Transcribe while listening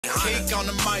Cake on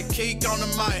the mic, cake on the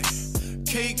mic,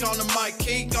 cake on the mic,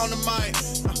 cake on the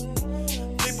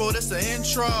mic. People, this the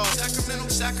intro.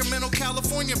 Sacramento,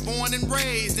 California, born and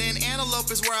raised. In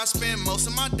Antelope is where I spend most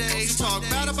of my days. Talk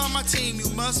bad about my team, you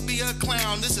must be a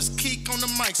clown. This is Keek on the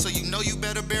mic, so you know you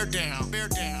better bear down. Bear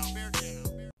down.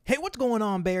 Hey, what's going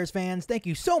on, Bears fans? Thank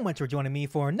you so much for joining me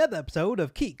for another episode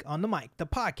of Keek on the Mic, the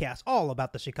podcast all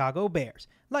about the Chicago Bears.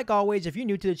 Like always, if you're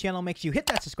new to the channel, make sure you hit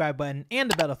that subscribe button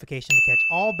and the bell notification to catch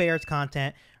all Bears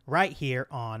content right here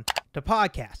on the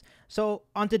podcast. So,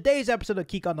 on today's episode of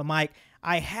Keek on the Mic,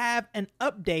 I have an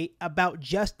update about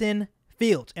Justin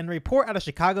Fields, and the report out of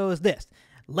Chicago is this.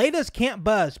 Latest camp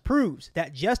buzz proves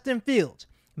that Justin Fields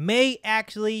may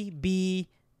actually be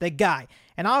the guy.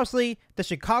 And obviously, the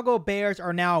Chicago Bears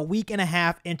are now a week and a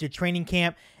half into training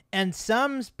camp, and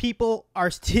some people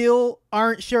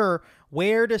aren't sure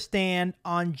where to stand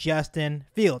on Justin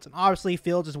Fields. And obviously,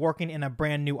 Fields is working in a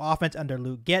brand new offense under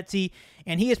Luke Getsy,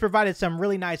 and he has provided some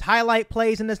really nice highlight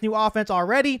plays in this new offense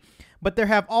already, but there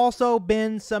have also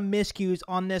been some miscues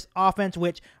on this offense,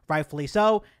 which rightfully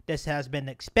so. This has been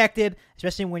expected,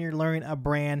 especially when you're learning a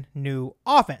brand new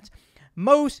offense.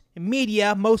 Most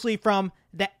media, mostly from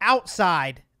the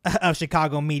outside of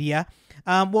Chicago media,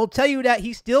 will tell you that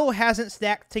he still hasn't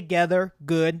stacked together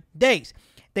good days.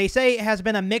 They say it has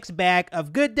been a mixed bag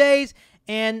of good days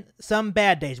and some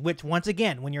bad days, which once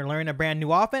again, when you're learning a brand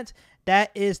new offense,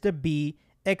 that is to be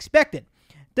expected.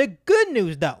 The good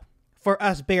news, though, for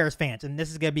us Bears fans, and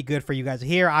this is going to be good for you guys to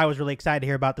hear, I was really excited to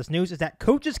hear about this news, is that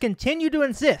coaches continue to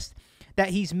insist that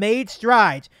he's made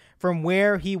strides from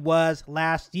where he was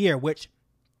last year, which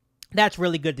that's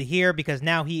really good to hear because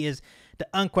now he is the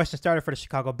unquestioned starter for the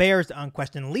Chicago Bears, the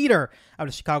unquestioned leader of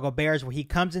the Chicago Bears, where he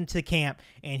comes into camp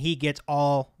and he gets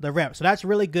all the reps. So that's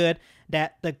really good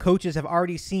that the coaches have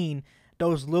already seen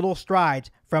those little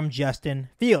strides from Justin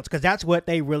Fields, because that's what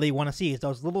they really want to see, is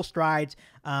those little strides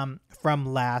from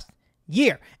last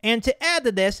year. And to add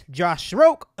to this, Josh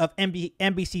Schrock of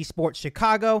NBC Sports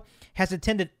Chicago has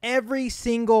attended every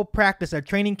single practice of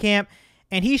training camp,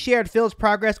 and he shared Fields'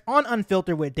 progress on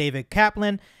Unfiltered with David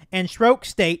Kaplan. And Schrock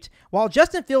states, while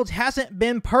Justin Fields hasn't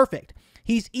been perfect,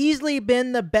 he's easily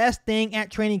been the best thing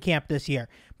at training camp this year,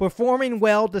 performing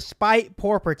well despite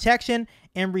poor protection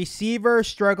and receivers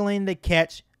struggling to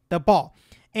catch the ball.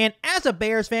 And as a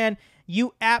Bears fan,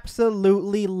 you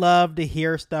absolutely love to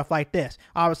hear stuff like this.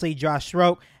 Obviously, Josh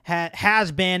Schrock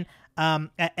has been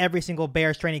at every single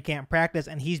Bears training camp practice,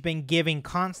 and he's been giving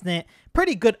constant,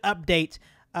 pretty good updates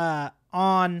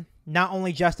on not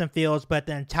only Justin Fields, but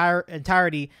the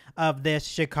entirety of this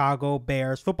Chicago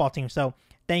Bears football team. So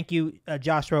thank you,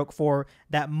 Josh Schrock, for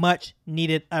that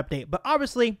much-needed update. But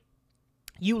obviously,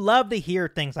 you love to hear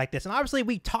things like this. And obviously,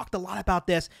 we talked a lot about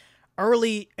this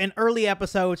early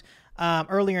episodes,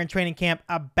 earlier in training camp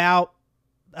about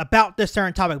this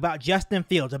certain topic, about Justin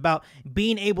Fields, about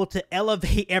being able to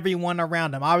elevate everyone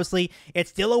around him. Obviously, it's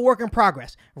still a work in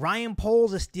progress. Ryan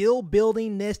Poles is still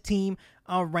building this team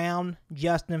around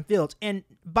Justin Fields. And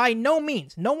by no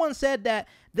means, no one said that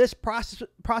this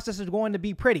process is going to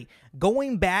be pretty.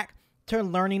 Going back to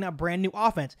learning a brand new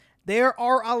offense, there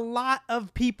are a lot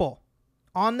of people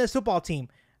on this football team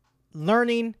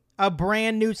learning a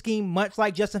brand new scheme, much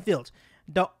like Justin Fields.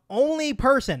 The only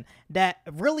person that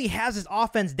really has his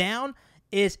offense down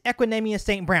is Equanimeous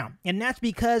St. Brown. And that's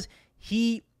because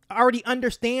he already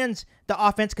understands the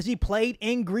offense because he played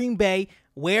in Green Bay,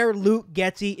 where Luke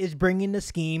Getsy is bringing the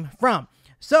scheme from.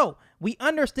 So we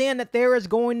understand that there is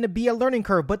going to be a learning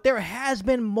curve, but there has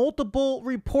been multiple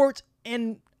reports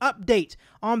and updates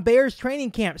on Bears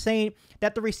training camp saying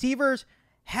that the receivers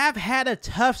have had a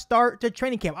tough start to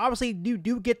training camp. Obviously, you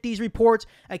do get these reports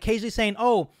occasionally saying,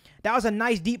 oh, that was a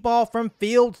nice deep ball from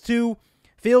Fields to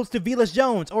Velus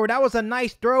Jones, or that was a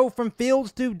nice throw from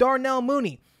Fields to Darnell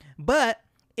Mooney. But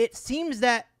it seems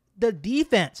that the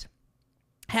defense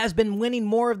has been winning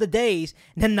more of the days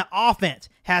than the offense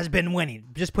has been winning.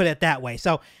 Just put it that way.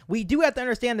 So we do have to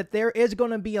understand that there is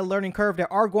going to be a learning curve.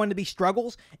 There are going to be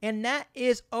struggles, and that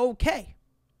is okay.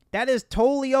 That is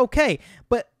totally okay.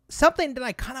 But something that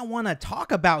I kind of want to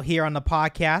talk about here on the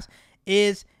podcast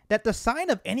is that the sign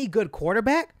of any good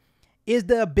quarterback is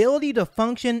the ability to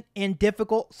function in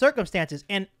difficult circumstances.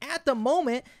 And at the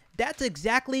moment, that's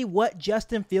exactly what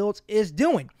Justin Fields is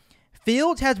doing.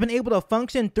 Fields has been able to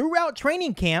function throughout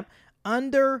training camp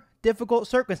under difficult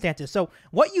circumstances. So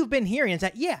what you've been hearing is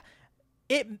that,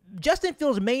 Justin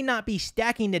Fields may not be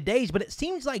stacking the days, but it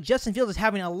seems like Justin Fields is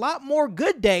having a lot more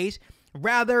good days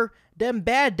rather than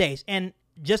bad days. And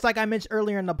just like I mentioned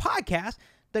earlier in the podcast,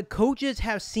 the coaches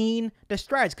have seen the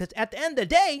strides, because at the end of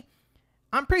the day,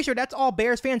 I'm pretty sure that's all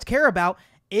Bears fans care about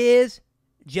is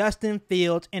Justin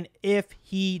Fields and if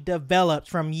he develops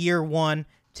from year 1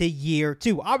 to year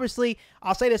 2. Obviously,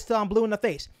 I'll say this till I'm blue in the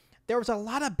face. There was a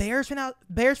lot of Bears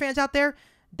fans out there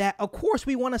that, of course,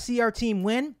 we want to see our team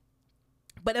win.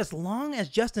 But as long as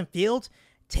Justin Fields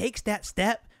takes that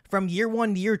step from year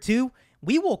 1 to year 2,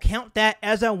 we will count that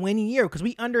as a winning year because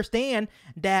we understand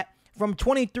that from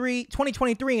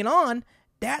 2023 and on,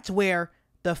 that's where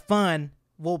the fun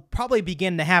will probably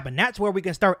begin to happen. That's where we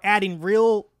can start adding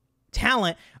real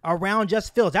talent around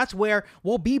Justin Fields. That's where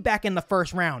we'll be back in the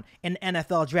first round in the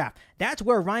NFL draft. That's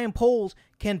where Ryan Poles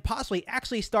can possibly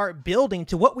actually start building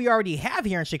to what we already have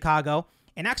here in Chicago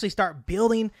and actually start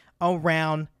building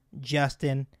around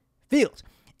Justin Fields.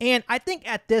 And I think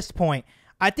at this point,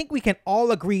 I think we can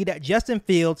all agree that Justin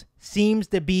Fields seems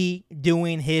to be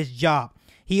doing his job.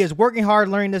 He is working hard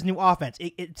learning this new offense.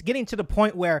 It's getting to the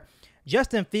point where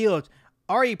Justin Fields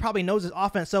already probably knows his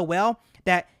offense so well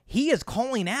that he is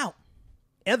calling out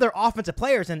other offensive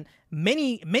players, and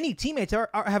many teammates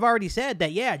have already said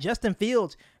that, yeah, Justin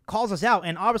Fields calls us out,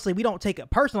 and obviously we don't take it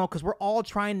personal because we're all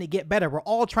trying to get better. We're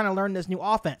all trying to learn this new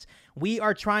offense. We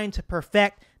are trying to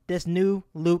perfect this new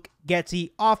Luke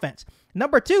Getsy offense.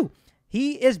 Number 2,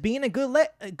 he is being a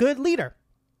good leader.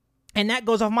 And that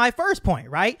goes off my first point,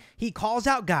 right? He calls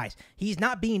out guys. He's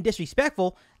not being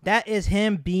disrespectful. That is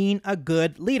him being a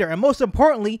good leader. And most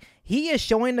importantly, he is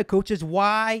showing the coaches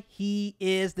why he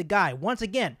is the guy. Once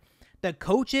again, the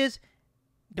coaches,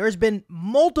 there's been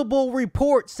multiple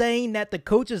reports saying that the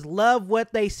coaches love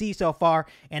what they see so far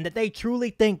and that they truly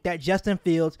think that Justin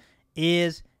Fields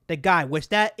is the guy, which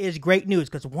that is great news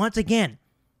because once again,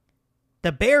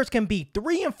 the Bears can be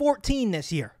 3-14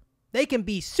 this year. They can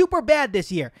be super bad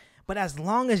this year. But as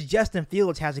long as Justin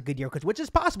Fields has a good year, which is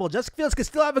possible, Justin Fields can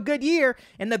still have a good year,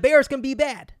 and the Bears can be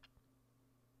bad.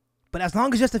 But as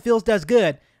long as Justin Fields does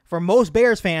good, for most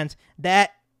Bears fans,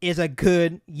 that is a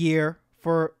good year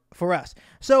for us.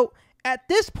 So at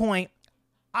this point,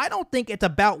 I don't think it's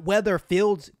about whether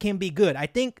Fields can be good. I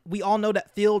think we all know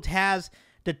that Fields has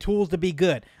the tools to be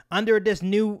good. Under this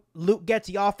new Luke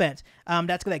Getsy offense,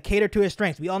 that's going to cater to his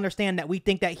strengths. We all understand that we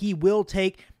think that he will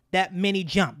take that mini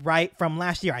jump, right, from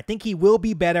last year. I think he will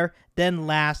be better than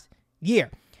last year.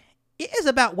 It is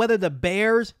about whether the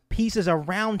Bears pieces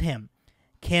around him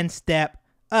can step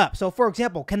up. So, for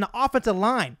example, can the offensive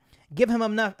line give him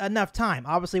enough time?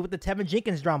 Obviously, with the Tevin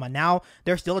Jenkins drama, now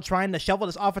they're still trying to shovel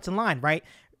this offensive line, right?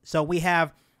 So we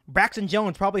have Braxton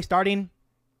Jones probably starting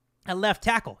at left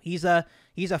tackle. He's a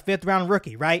 5th-round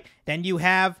rookie, right? Then you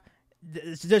have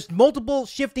there's multiple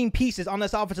shifting pieces on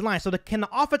this offensive line. So can the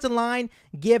offensive line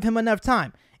give him enough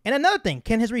time? And another thing,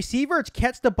 can his receivers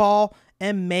catch the ball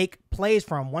and make plays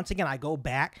for him? Once again, I go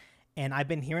back, and I've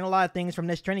been hearing a lot of things from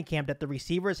this training camp that the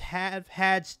receivers have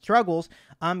had struggles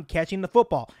catching the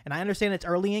football. And I understand it's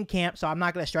early in camp, so I'm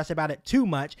not going to stress about it too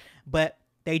much, but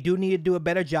they do need to do a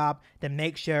better job to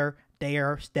make sure they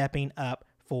are stepping up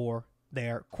for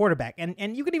their quarterback.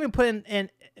 And you can even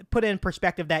put in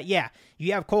perspective that, yeah,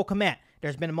 you have Cole Kmet.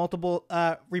 There's been multiple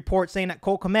reports saying that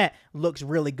Cole Kmet looks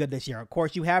really good this year. Of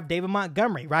course, you have David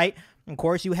Montgomery, right? Of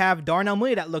course, you have Darnell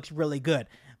Mooney that looks really good.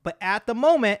 But at the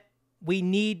moment, we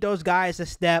need those guys to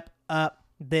step up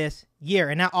this year.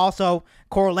 And that also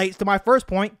correlates to my first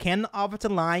point. Can the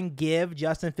offensive line give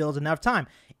Justin Fields enough time?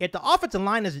 If the offensive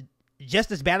line is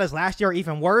just as bad as last year or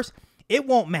even worse, it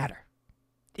won't matter.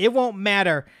 It won't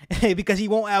matter because he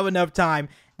won't have enough time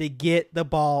to get the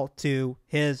ball to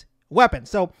his weapon.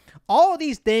 So all of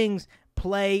these things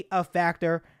play a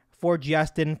factor for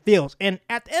Justin Fields. And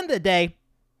at the end of the day,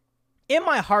 in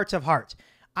my hearts of hearts,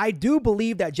 I do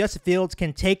believe that Justin Fields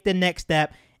can take the next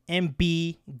step and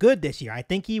be good this year. I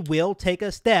think he will take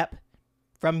a step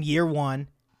from year 1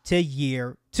 to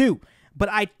year 2. But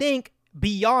I think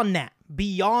beyond that,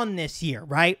 beyond this year,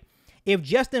 right? If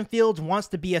Justin Fields wants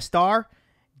to be a star,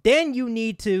 then you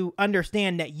need to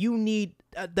understand that you need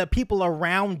the people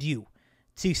around you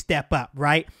to step up,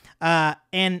 right?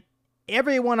 And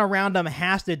everyone around them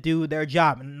has to do their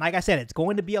job. And like I said, it's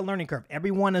going to be a learning curve.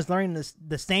 Everyone is learning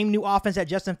the same new offense that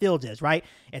Justin Fields is, right?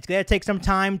 It's going to take some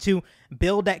time to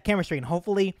build that chemistry. And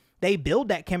hopefully they build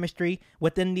that chemistry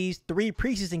within these 3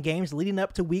 preseason games leading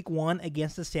up to week 1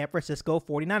 against the San Francisco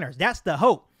 49ers. That's the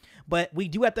hope. But we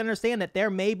do have to understand that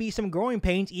there may be some growing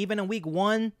pains even in week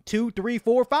 1, 2, 3,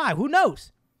 4, 5. Who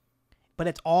knows? But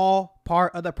it's all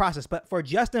part of the process. But for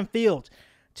Justin Fields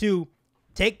to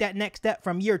take that next step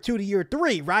from year 2 to year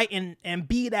 3, right? And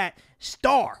be that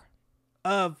star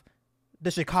of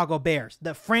the Chicago Bears,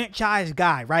 the franchise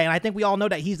guy, right? And I think we all know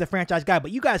that he's the franchise guy,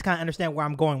 but you guys kind of understand where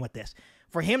I'm going with this.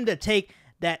 For him to take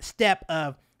that step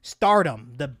of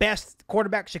stardom, the best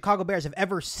quarterback Chicago Bears have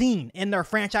ever seen in their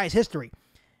franchise history,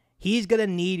 he's going to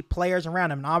need players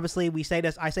around him. And obviously, I say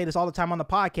this all the time on the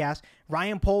podcast,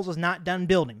 Ryan Poles is not done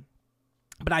building.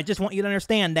 But I just want you to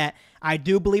understand that I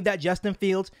do believe that Justin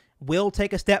Fields will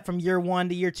take a step from year 1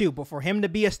 to year 2. But for him to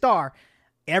be a star,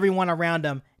 everyone around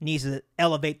him needs to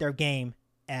elevate their game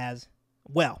as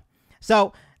well.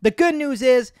 So the good news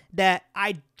is that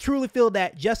I truly feel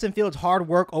that Justin Fields' hard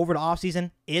work over the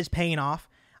offseason is paying off.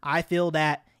 I feel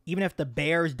that even if the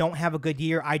Bears don't have a good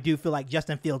year, I do feel like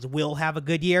Justin Fields will have a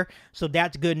good year. So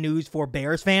that's good news for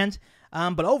Bears fans.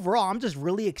 But overall, I'm just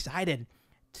really excited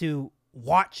to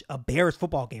watch a Bears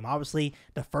football game. Obviously,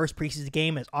 the first preseason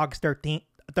game is August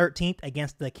 13th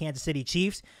against the Kansas City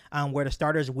Chiefs, where the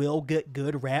starters will get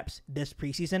good reps this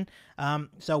preseason.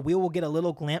 So we will get a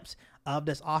little glimpse of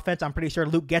this offense. I'm pretty sure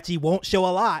Luke Getsy won't show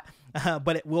a lot,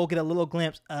 but it will get a little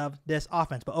glimpse of this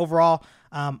offense. But overall,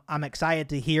 I'm excited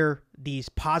to hear these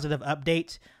positive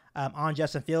updates on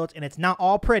Justin Fields, and it's not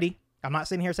all pretty. I'm not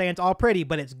sitting here saying it's all pretty,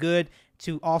 but it's good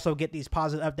to also get these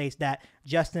positive updates that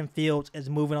Justin Fields is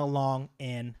moving along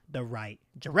in the right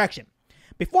direction.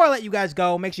 Before I let you guys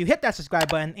go, make sure you hit that subscribe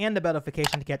button and the bell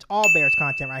notification to catch all Bears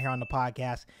content right here on the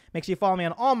podcast. Make sure you follow me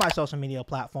on all my social media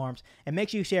platforms, and make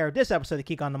sure you share this episode of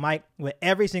Geek on the Mic with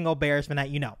every single Bears fan that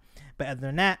you know. But other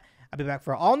than that, I'll be back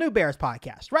for an all-new Bears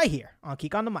podcast right here on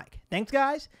Geek on the Mic. Thanks,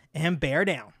 guys, and bear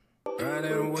down.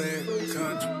 Riding with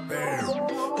country bear.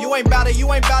 You ain't bout it,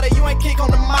 you ain't bout it, you ain't Geek on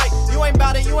the Mic. You ain't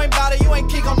bout it, you ain't bout it, you ain't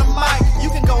Geek on the Mic. You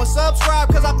can go and subscribe,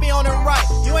 cause I be on it